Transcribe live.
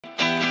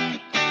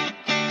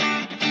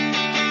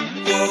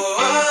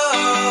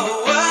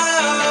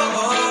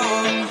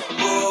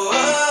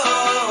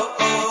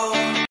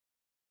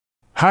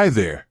Hi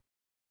there.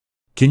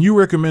 Can you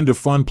recommend a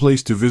fun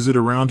place to visit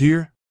around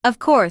here? Of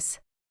course.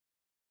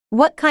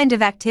 What kind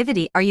of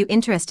activity are you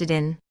interested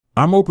in?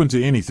 I'm open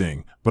to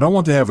anything, but I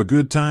want to have a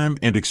good time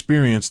and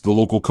experience the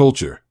local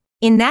culture.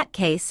 In that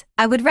case,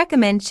 I would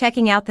recommend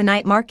checking out the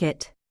night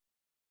market.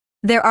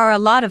 There are a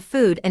lot of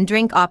food and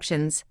drink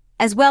options,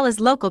 as well as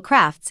local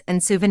crafts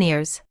and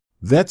souvenirs.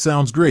 That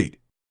sounds great.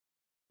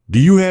 Do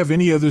you have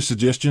any other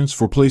suggestions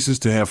for places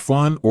to have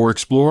fun or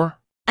explore?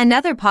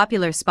 Another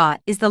popular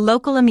spot is the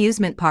local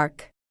amusement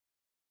park.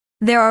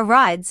 There are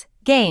rides,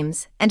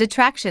 games, and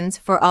attractions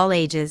for all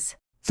ages.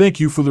 Thank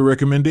you for the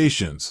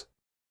recommendations.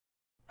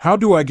 How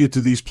do I get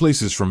to these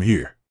places from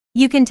here?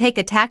 You can take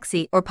a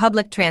taxi or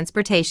public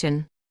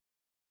transportation.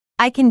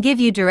 I can give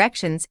you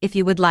directions if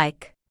you would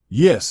like.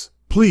 Yes,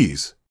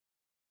 please.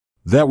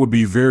 That would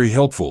be very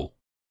helpful.